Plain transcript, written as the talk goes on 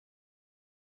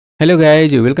Hello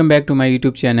guys, welcome back to my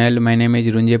YouTube channel. My name is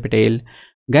Runjay Patel.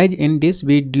 Guys, in this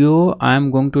video I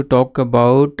am going to talk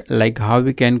about how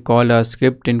we can call a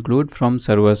script include from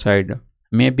server side.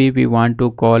 Maybe we want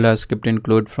to call a script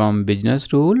include from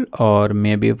business rule, or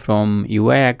maybe from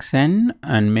UI action,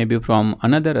 and maybe from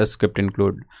another script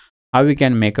include. How we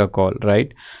can make a call,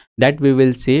 right? That we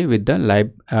will see with the live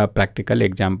practical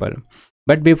example.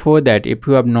 But before that, if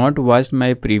you have not watched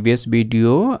my previous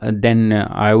video, then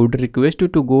I would request you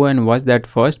to go and watch that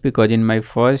first, because in my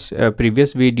first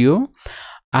previous video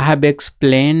I have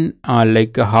explained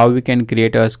how we can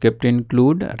create a script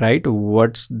include, right?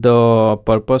 What's the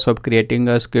purpose of creating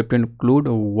a script include,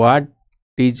 what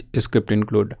is script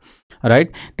include,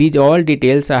 right? These all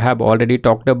details I have already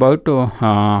talked about.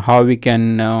 How we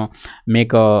can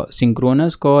make a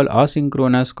synchronous call,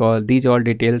 asynchronous call. These all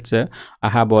details I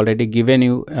have already given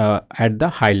you at the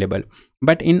high level,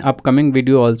 but in upcoming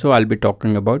video also I'll be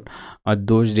talking about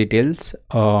those details,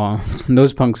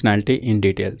 those functionality in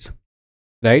details,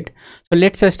 right? So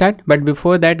let's start. But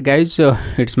before that, guys,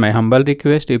 it's my humble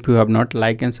request, if you have not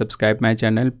liked and subscribed my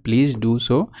channel, please do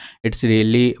so. It's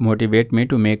really motivate me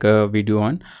to make a video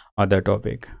on other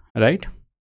topic, right?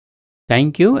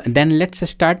 Thank you. Then let's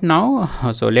start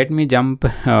now. So let me jump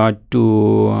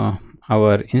to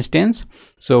our instance.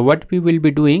 So what we will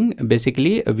be doing,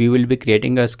 basically we will be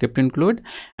creating a script include,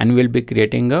 and we'll be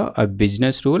creating a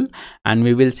business rule, and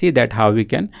we will see that how we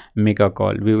can make a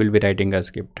call. We will be writing a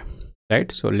script,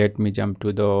 right? So let me jump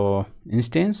to the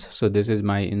instance. So this is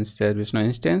my ServiceNow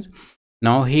instance.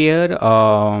 Now here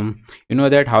you know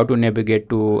that how to navigate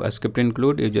to a script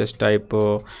include. You just type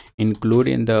include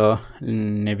in the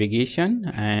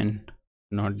navigation, and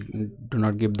do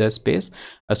not give the space.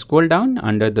 Scroll down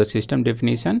under the system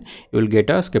definition, you will get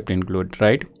a script include,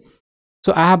 right?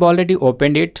 So I have already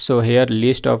opened it. So here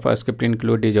list of a script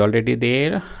include is already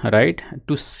there, right?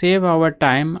 To save our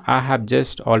time, I have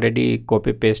just already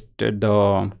copy pasted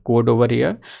the code over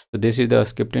here. So this is the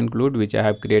script include which I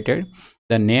have created.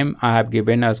 The name I have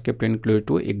given a script include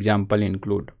to example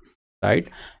include, right?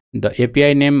 The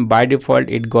API name by default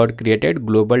it got created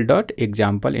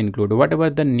global.example include. Whatever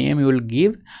the name you will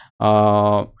give,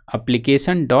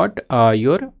 application dot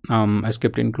your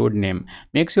script include name.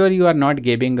 Make sure you are not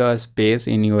giving a space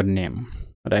in your name,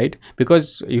 right?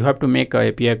 Because you have to make a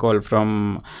API call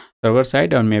from server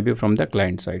side or maybe from the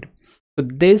client side. So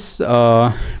this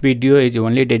video is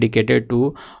only dedicated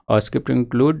to a script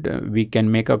include. We can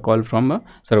make a call from a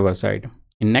server side.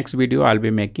 In next video I'll be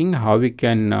making how we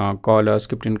can call a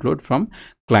script include from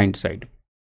client side.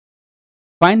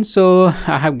 Fine. So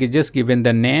I have just given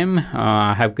the name.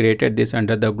 I have created this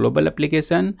under the global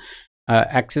application.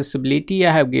 Accessibility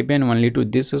I have given only to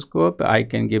this scope. I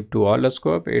can give to all the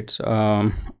scope. It's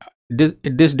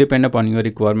this depend upon your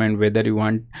requirement, whether you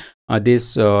want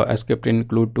this script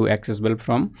include to accessible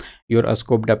from your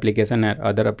scoped application or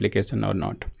other application or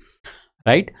not,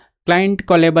 right? Client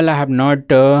callable I have not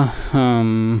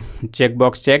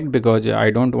checkbox checked, because I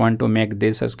don't want to make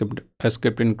this a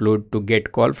script include to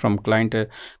get call from client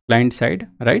side,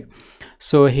 right?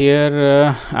 So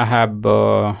here I have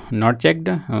not checked.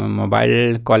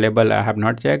 Mobile callable I have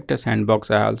not checked. Sandbox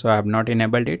I also have not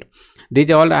enabled it. These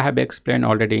all I have explained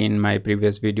already in my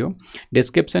previous video.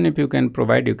 Description, if you can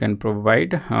provide, you can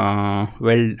provide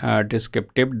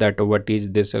descriptive, that what is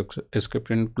this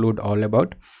script include all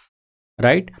about,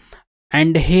 right?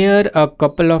 And here a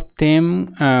couple of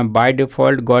them by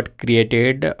default got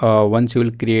created once you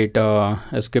will create a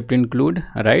script include,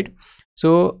 right?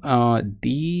 So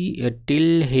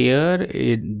till here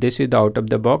this is the out of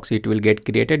the box, it will get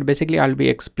created. Basically I'll be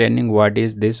explaining what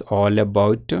is this all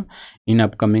about in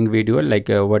upcoming video,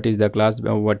 what is the class,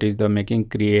 what is the making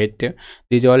create.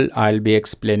 These all I'll be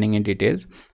explaining in details.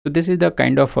 So this is the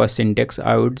kind of syntax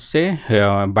I would say.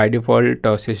 By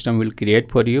default system will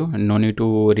create for you, no need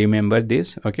to remember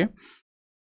this, okay?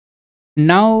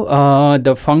 Now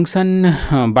the function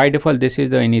by default, this is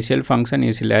the initial function,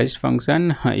 initialized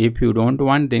function. If you don't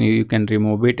want, then you can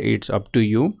remove it, it's up to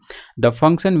you. The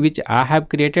function which I have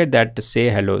created, that say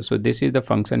hello. So this is the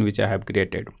function which I have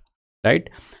created, right?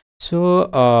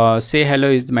 So say hello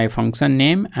is my function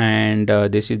name, and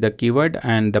this is the keyword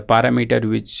and the parameter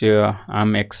which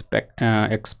I'm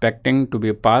expecting to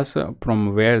be passed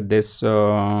from where this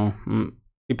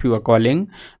if you are calling,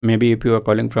 maybe if you are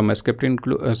calling from a script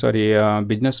include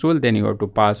business rule, then you have to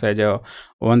pass as a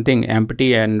one thing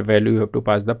empty, and value you have to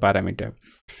pass the parameter.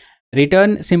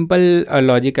 Return simple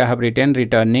logic I have written,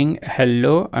 returning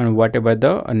hello and whatever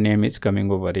the name is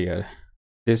coming over here.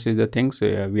 This is the things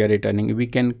we are returning. We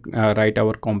can write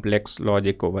our complex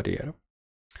logic over here.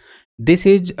 This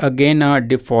is again a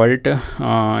default,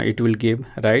 it will give,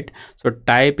 right? So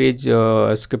type is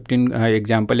scripting,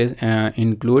 example is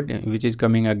include, which is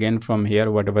coming again from here.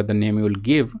 Whatever the name you will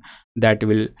give, that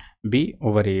will be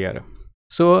over here.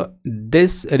 So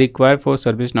this require for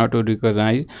ServiceNow to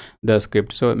recognize the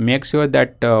script. So make sure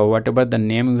that whatever the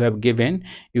name you have given,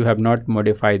 you have not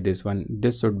modified this one.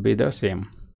 This should be the same.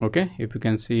 Okay, if you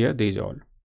can see here, these all.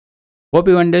 Hope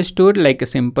you understood, like a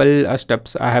simple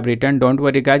steps I have written. Don't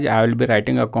worry guys, I will be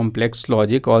writing a complex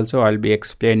logic also. I'll be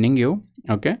explaining you.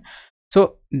 Okay,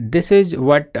 so this is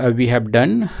what we have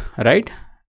done, right?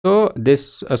 So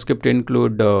this script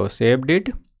include saved it.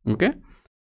 Okay,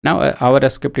 now our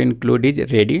script include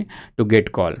is ready to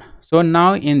get call. So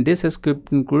now in this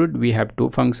script include we have two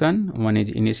function. One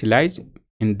is initialize,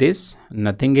 in this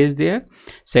nothing is there.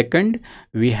 Second,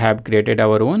 we have created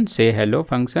our own say hello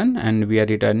function, and we are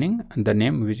returning the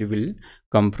name which will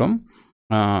come from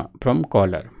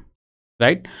caller,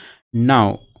 right?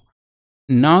 Now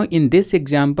in this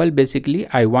example, basically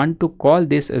I want to call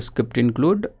this script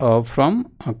include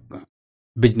from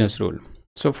business rule.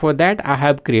 So for that I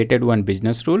have created one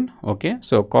business rule. Okay,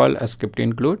 so call a script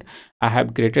include. I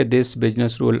have created this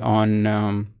business rule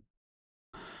on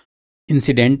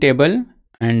incident table,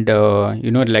 and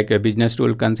like a business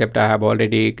rule concept, I have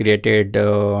already created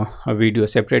a video,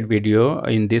 separate video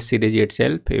in this series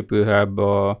itself. If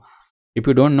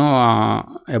you don't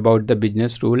know about the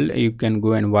business rule, you can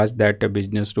go and watch that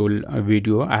business rule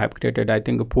video. I have created, I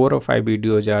think 4 or 5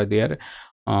 videos are there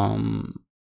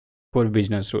for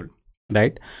business rule,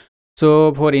 right?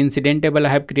 So for incident table I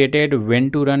have created when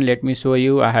to run. Let me show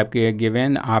you. I have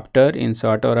given after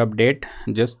insert or update,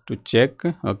 just to check.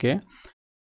 Okay,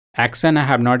 action I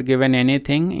have not given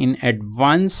anything. In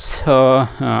advance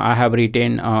I have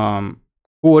written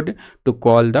code to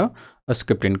call the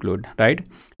script include, right?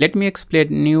 Let me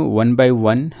explain you one by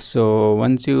one. So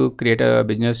once you create a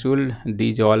business rule,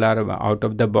 these all are out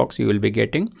of the box you will be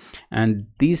getting, and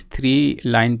these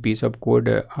 3-line piece of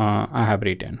code I have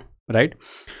written, right?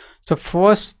 So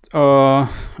first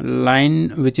line,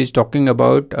 which is talking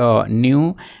about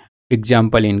new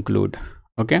example include.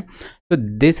 Okay, so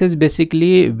this is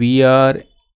basically we are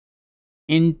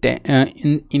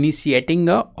initiating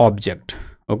a object.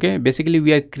 Okay, basically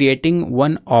we are creating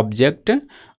one object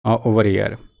over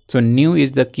here. So new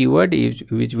is the keyword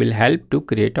which will help to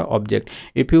create an object.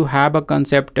 If you have a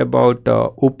concept about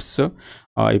oops,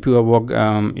 if you have worked,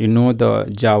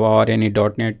 the Java or any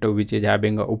 .NET which is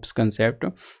having a oops concept,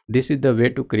 this is the way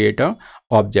to create a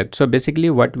object. So basically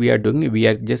what we are doing, we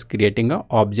are just creating a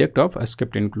object of a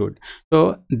script include.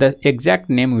 So the exact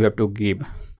name we have to give,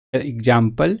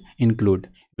 example include.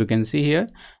 You can see here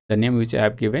the name which I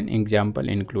have given, example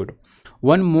include.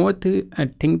 One more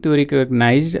thing to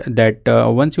recognize, that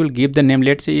once you will give the name,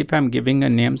 let's say if I'm giving a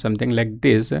name something like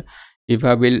this, if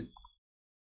I will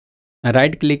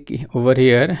right click over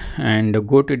here and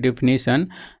go to definition,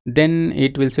 then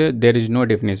it will say there is no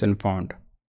definition found.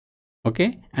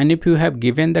 Okay, and if you have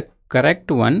given the correct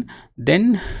one,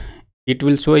 then it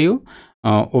will show you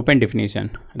open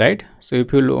definition, right? So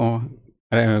if you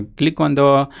click on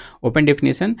the open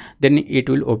definition, then it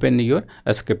will open your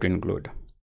script include.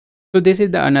 So this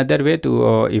is the another way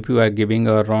to if you are giving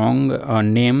a wrong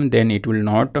name, then it will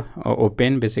not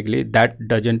open. Basically that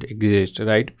doesn't exist,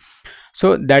 right?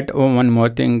 So that one more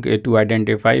thing to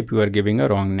identify if you are giving a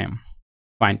wrong name.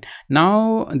 Fine.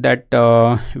 Now that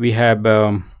we have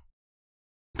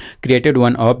created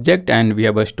one object and we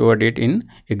have stored it in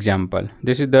example.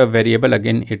 This is the variable.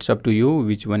 Again, it's up to you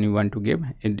which one you want to give.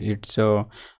 It's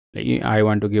I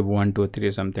want to give 1 2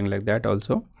 3 something like that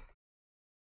also.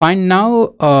 Fine.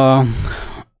 Now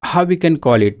how we can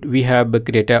call it? We have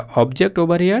created an object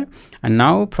over here, and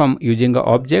now from using an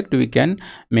object we can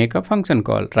make a function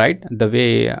call, right? The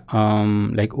way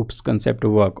like oops concept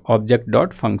work, object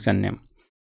dot function name.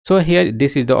 So here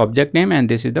this is the object name and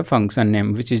this is the function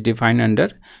name which is defined under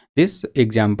this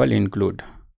example include,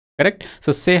 correct?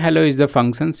 So say hello is the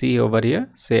function. See over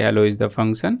here, say hello is the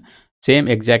function. Same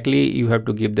exactly you have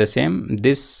to give the same,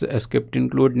 this script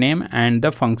include name and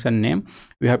the function name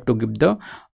we have to give the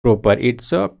proper.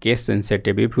 It's a case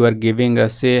sensitive. If you are giving a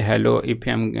say hello, if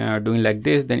I'm doing like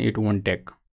this, then it won't take.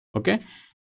 Okay,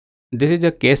 this is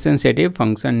the case sensitive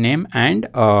function name and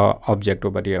object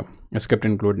over here, script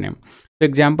include name. So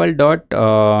example dot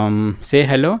say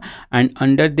hello, and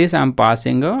under this I'm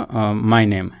passing a my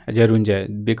name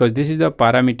Runjay, because this is the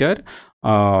parameter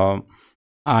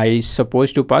I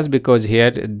supposed to pass, because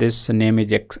here this name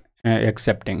is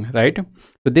accepting, right?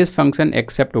 So this function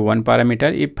accept one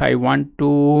parameter. If I want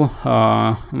to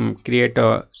create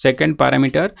a second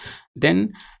parameter,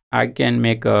 then I can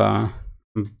make a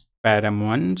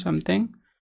param1 something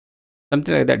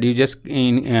like that. You just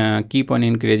keep on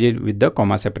increasing with the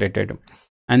comma separated,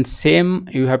 and same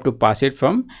you have to pass it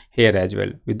from here as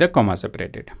well with the comma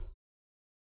separated.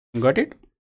 Got it?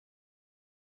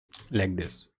 Like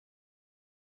this.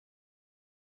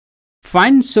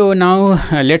 Fine. So now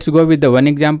let's go with the one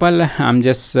example. I'm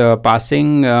just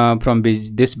passing from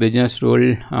this business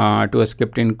rule to a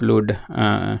script include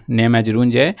name as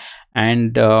Runjay,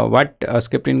 and what a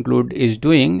script include is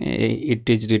doing, it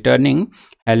is returning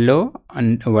hello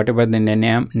and whatever the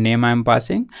name I'm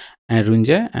passing, and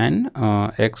Runjay and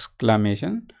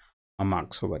exclamation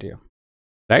marks over here,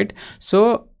 right?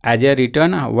 So as a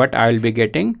return, what I will be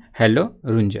getting, hello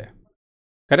Runjay.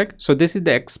 Correct. So this is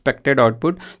the expected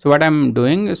output. So what I'm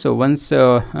doing, so once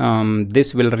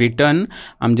this will return,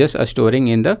 I'm just storing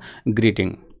in the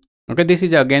greeting. Okay, this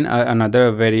is again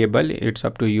another variable. It's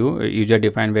up to you, user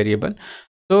defined variable.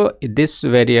 So this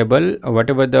variable,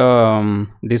 whatever the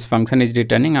this function is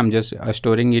returning, I'm just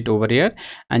storing it over here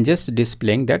and just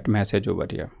displaying that message over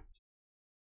here.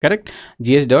 Correct.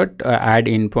 gs dot add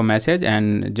info message,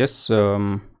 and just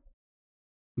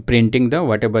printing the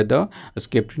whatever the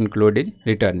script include is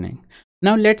returning.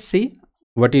 Now let's see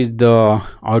what is the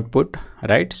output,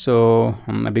 right? So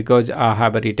because I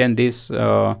have written this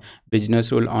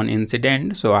business rule on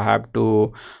incident, so I have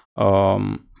to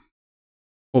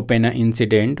open an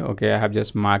incident. Okay, I have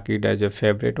just marked it as a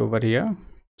favorite over here.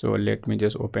 So let me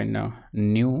just open a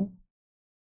new.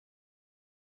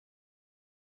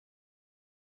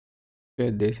 Okay,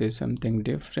 this is something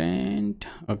different.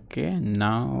 Okay,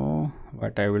 now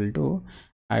what I will do,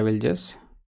 I will just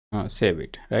save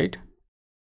it, right?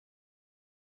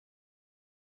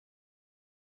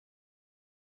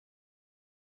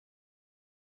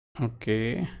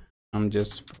 Okay, I'm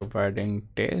just providing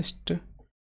test.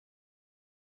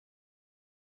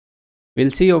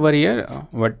 We'll see over here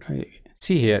what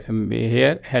see here.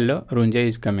 Here hello Runjay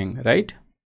is coming, right?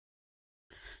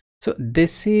 So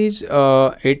this is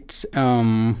it's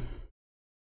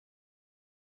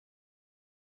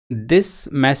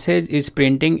this message is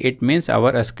printing, it means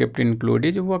our script include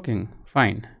is working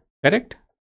fine. Correct.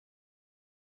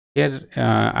 Here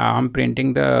I'm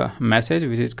printing the message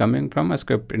which is coming from a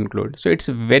script include. So it's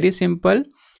very simple.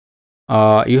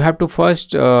 You have to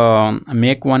first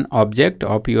make one object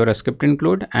of your script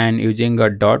include, and using a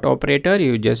dot operator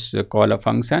you just call a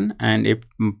function, and if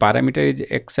parameter is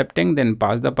accepting then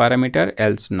pass the parameter,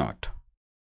 else not.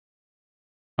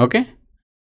 Okay,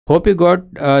 hope you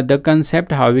got the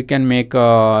concept how we can make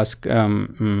a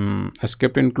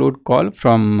script include call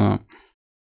from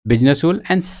business rule.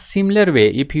 And similar way,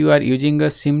 if you are using a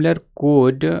similar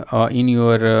code in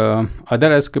your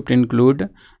other script include,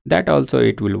 that also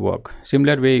it will work.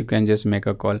 Similar way you can just make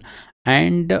a call,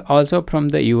 and also from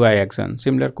the UI action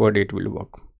similar code it will work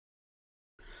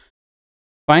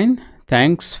fine.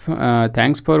 Thanks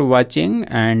for watching,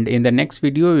 and in the next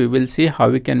video we will see how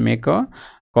we can make a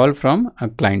call from a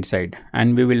client side,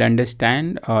 and we will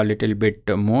understand a little bit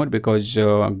more because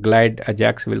glide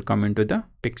ajax will come into the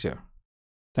picture.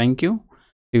 Thank you.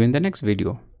 See you in the next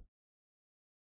video.